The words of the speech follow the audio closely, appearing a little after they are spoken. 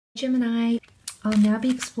Gemini, I'll now be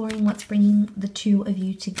exploring what's bringing the two of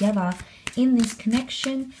you together in this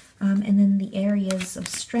connection, and then the areas of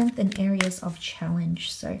strength and areas of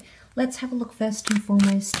challenge. So let's have a look first and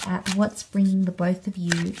foremost at what's bringing the both of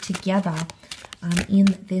you together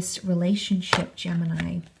in this relationship,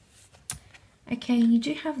 Gemini. Okay, you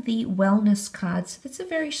do have the wellness card, so that's a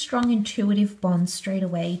very strong intuitive bond straight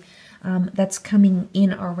away that's coming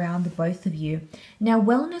in around the both of you. Now,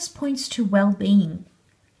 wellness points to well-being.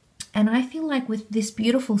 And I feel like with this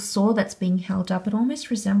beautiful sword that's being held up, it almost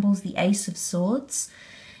resembles the Ace of Swords.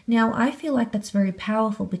 Now, I feel like that's very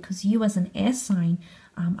powerful because you as an air sign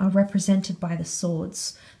are represented by the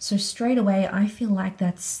swords. So straight away, I feel like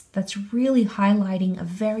that's really highlighting a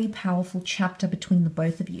very powerful chapter between the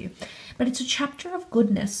both of you. But it's a chapter of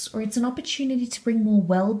goodness, or it's an opportunity to bring more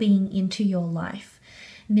well-being into your life.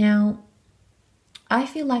 Now, I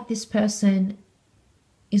feel like this person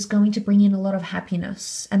is going to bring in a lot of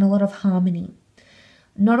happiness and a lot of harmony,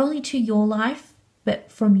 not only to your life, but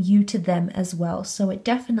from you to them as well. So it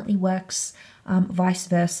definitely works vice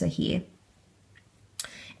versa here.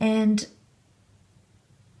 And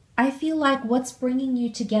I feel like what's bringing you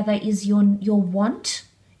together is your want,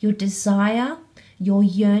 your desire, your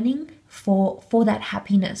yearning for that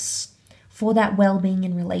happiness, for that well-being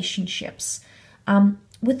in relationships.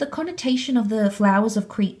 With the connotation of the flowers of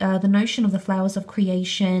the notion of the flowers of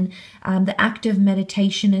creation, the act of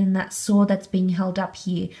meditation, and that sword that's being held up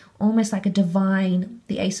here, almost like a divine,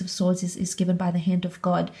 the Ace of Swords is given by the hand of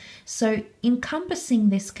God. So encompassing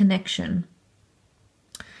this connection,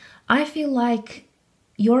 I feel like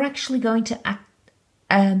you're actually going to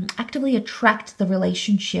actively attract the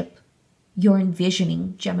relationship you're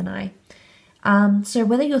envisioning, Gemini. So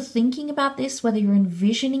whether you're thinking about this, whether you're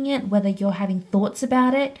envisioning it, whether you're having thoughts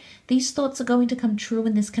about it, these thoughts are going to come true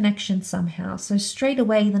in this connection somehow. So straight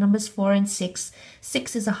away, the numbers 4 and 6.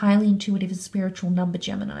 6 is a highly intuitive and spiritual number,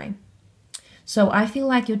 Gemini. So I feel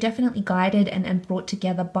like you're definitely guided and brought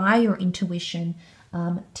together by your intuition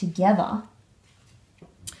together.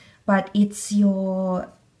 But it's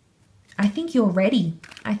I think you're ready.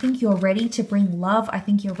 I think you're ready to bring love. I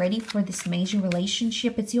think you're ready for this major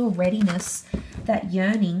relationship. It's your readiness, that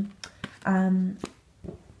yearning,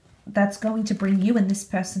 that's going to bring you and this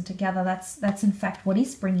person together. That's in fact what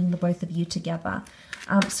is bringing the both of you together.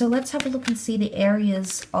 So let's have a look and see the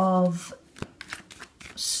areas of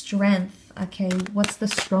strength. Okay, what's the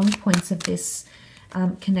strong points of this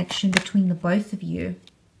connection between the both of you?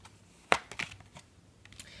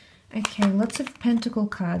 Okay, lots of pentacle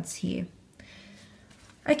cards here.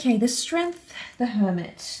 Okay, the strength, the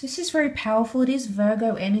Hermit. This is very powerful. It is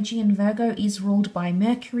Virgo energy, and Virgo is ruled by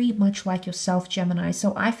Mercury, much like yourself, Gemini.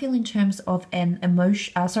 So I feel in terms of a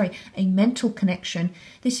mental connection,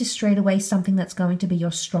 this is straight away something that's going to be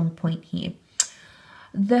your strong point here.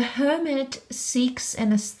 The Hermit seeks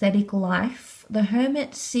an aesthetic life. The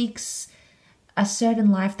Hermit seeks a certain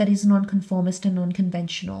life that is nonconformist and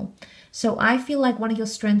non-conventional. So I feel like one of your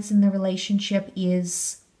strengths in the relationship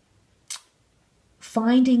is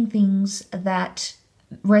finding things that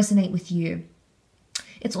resonate with you.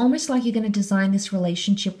 It's almost like you're going to design this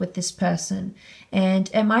relationship with this person. And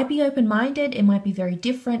it might be open-minded, it might be very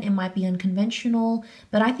different, it might be unconventional,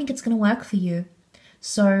 but I think it's going to work for you.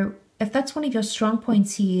 So if that's one of your strong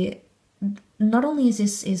points here, not only is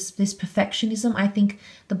this perfectionism, I think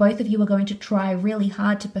the both of you are going to try really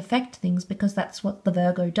hard to perfect things, because that's what the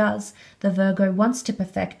Virgo does. The Virgo wants to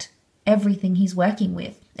perfect everything he's working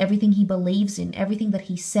with, everything he believes in, everything that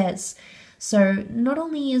he says. So not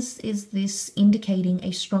only is this indicating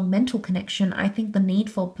a strong mental connection, I think the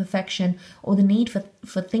need for perfection, or the need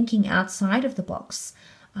for thinking outside of the box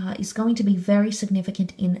is going to be very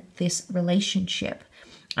significant in this relationship.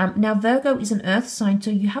 Now, Virgo is an earth sign, so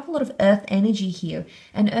you have a lot of earth energy here.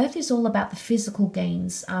 And earth is all about the physical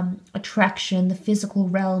gains, attraction, the physical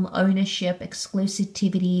realm, ownership,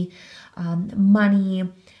 exclusivity, money,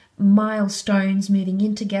 milestones, moving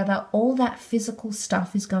in together. All that physical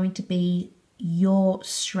stuff is going to be your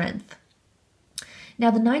strength.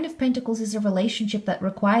 Now, the Nine of Pentacles is a relationship that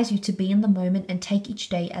requires you to be in the moment and take each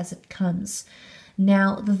day as it comes.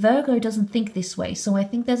 Now, the Virgo doesn't think this way, so I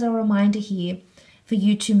think there's a reminder here for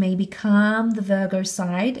you to maybe calm the Virgo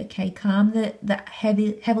side, okay, calm the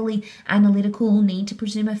heavily analytical, need to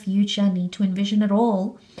presume a future, need to envision it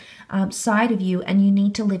all side of you, and you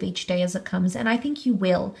need to live each day as it comes. And I think you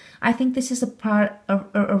will. I think this is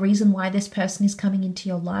a reason why this person is coming into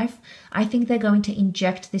your life. I think they're going to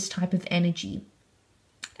inject this type of energy.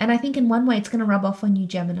 And I think in one way it's going to rub off on you,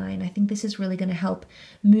 Gemini, and I think this is really going to help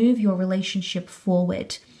move your relationship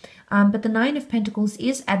forward. But the Nine of Pentacles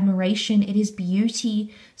is admiration, it is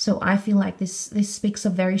beauty. So I feel like this speaks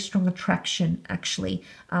of very strong attraction, actually,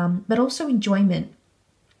 but also enjoyment.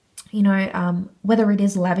 You know, whether it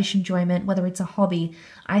is lavish enjoyment, whether it's a hobby,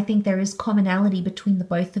 I think there is commonality between the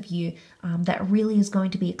both of you that really is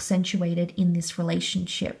going to be accentuated in this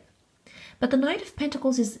relationship. But the Knight of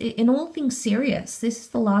Pentacles is, in all things serious, this is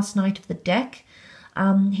the last knight of the deck.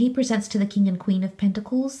 He presents to the King and Queen of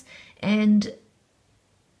Pentacles, and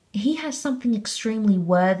he has something extremely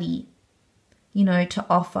worthy, you know, to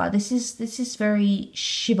offer. This is very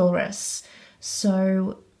chivalrous.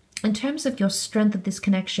 So in terms of your strength of this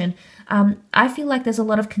connection, I feel like there's a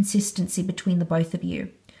lot of consistency between the both of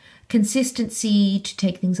you. Consistency to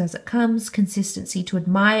take things as it comes, consistency to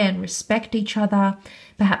admire and respect each other,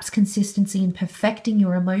 perhaps consistency in perfecting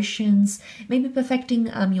your emotions, maybe perfecting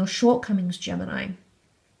your shortcomings, Gemini.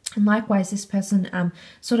 And likewise, this person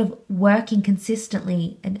sort of working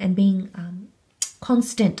consistently and being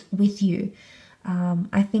constant with you.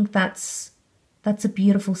 I think that's a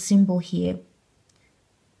beautiful symbol here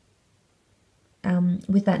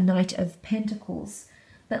with that Knight of Pentacles.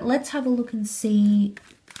 But let's have a look and see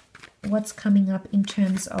what's coming up in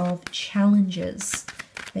terms of challenges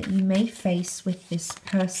that you may face with this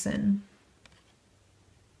person.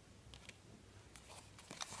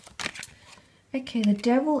 Okay, the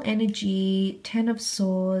Devil energy, Ten of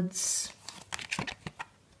Swords,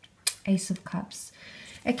 Ace of Cups.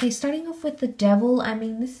 Okay, starting off with the Devil, I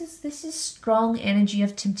mean, this is strong energy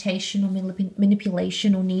of temptation or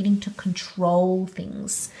manipulation or needing to control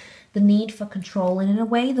things. The need for control, and in a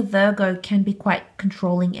way the Virgo can be quite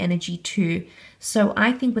controlling energy too. So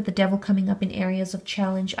I think with the Devil coming up in areas of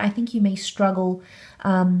challenge, I think you may struggle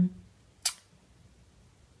in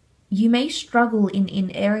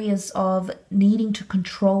areas of needing to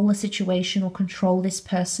control a situation or control this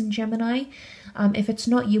person, Gemini. If it's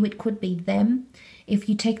not you, it could be them. If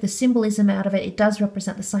you take the symbolism out of it, it does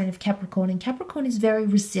represent the sign of Capricorn, and Capricorn is very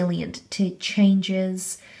resilient to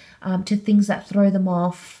changes, to things that throw them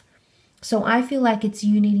off. So I feel like it's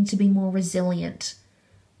you needing to be more resilient.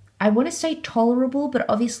 I want to say tolerable, but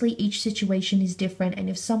obviously each situation is different. And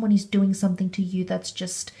if someone is doing something to you that's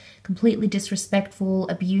just completely disrespectful,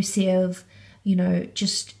 abusive, you know,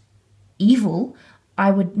 just evil,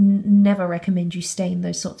 I would never recommend you stay in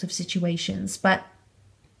those sorts of situations. But,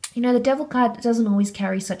 you know, the Devil card doesn't always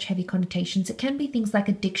carry such heavy connotations. It can be things like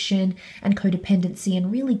addiction and codependency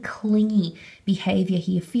and really clingy behavior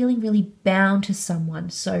here, feeling really bound to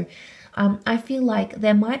someone. So I feel like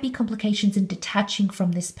there might be complications in detaching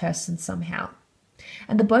from this person somehow.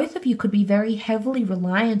 And the both of you could be very heavily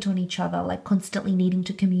reliant on each other, like constantly needing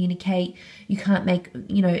to communicate. You can't make,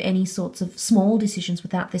 you know, any sorts of small decisions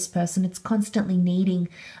without this person. It's constantly needing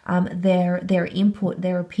their input,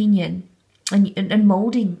 their opinion, and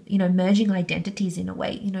molding, you know, merging identities in a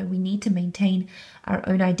way. You know, we need to maintain our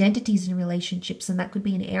own identities in relationships, and that could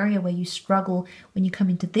be an area where you struggle when you come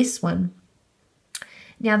into this one.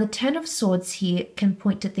 Now, the Ten of Swords here can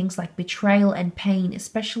point to things like betrayal and pain,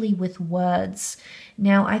 especially with words.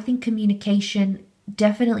 Now, I think communication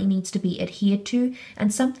definitely needs to be adhered to,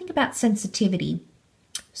 and something about sensitivity.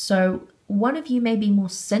 So one of you may be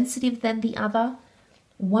more sensitive than the other.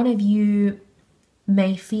 One of you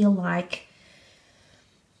may feel like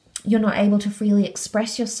you're not able to freely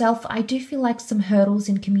express yourself. I do feel like some hurdles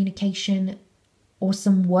in communication or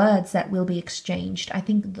some words that will be exchanged. I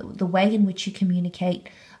think the way in which you communicate,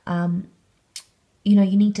 you know,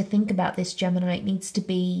 you need to think about this, Gemini. It needs to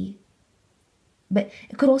be, but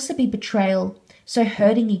it could also be betrayal. So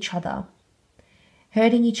hurting each other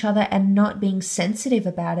and not being sensitive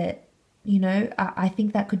about it. You know, I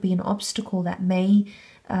think that could be an obstacle that may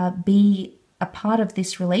be a part of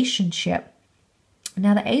this relationship.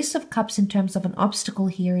 Now, the Ace of Cups in terms of an obstacle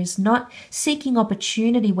here is not seeking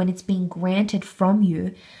opportunity when it's being granted from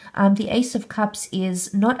you. The Ace of Cups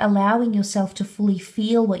is not allowing yourself to fully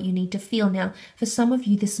feel what you need to feel. Now, for some of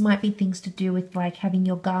you, this might be things to do with like having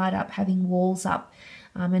your guard up, having walls up.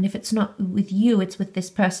 And if it's not with you, it's with this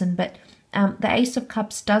person. But the Ace of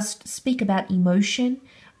Cups does speak about emotion.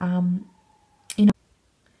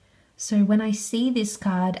 So when I see this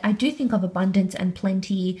card, I do think of abundance and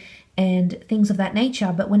plenty and things of that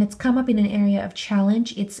nature. But when it's come up in an area of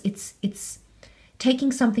challenge, it's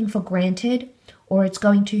taking something for granted, or it's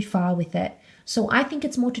going too far with it. So I think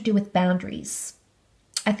it's more to do with boundaries.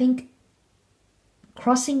 I think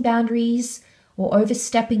crossing boundaries or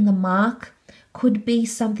overstepping the mark could be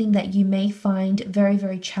something that you may find very,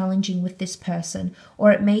 very challenging with this person, or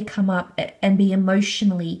it may come up and be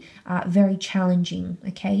emotionally very challenging,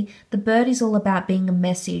 okay? The bird is all about being a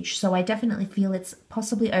message, so I definitely feel it's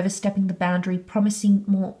possibly overstepping the boundary, promising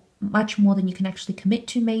more much more than you can actually commit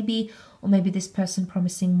to maybe, or maybe this person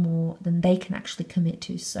promising more than they can actually commit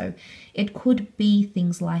to. So it could be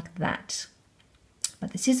things like that.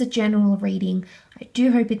 But this is a general reading. I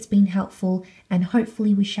do hope it's been helpful, and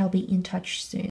hopefully we shall be in touch soon.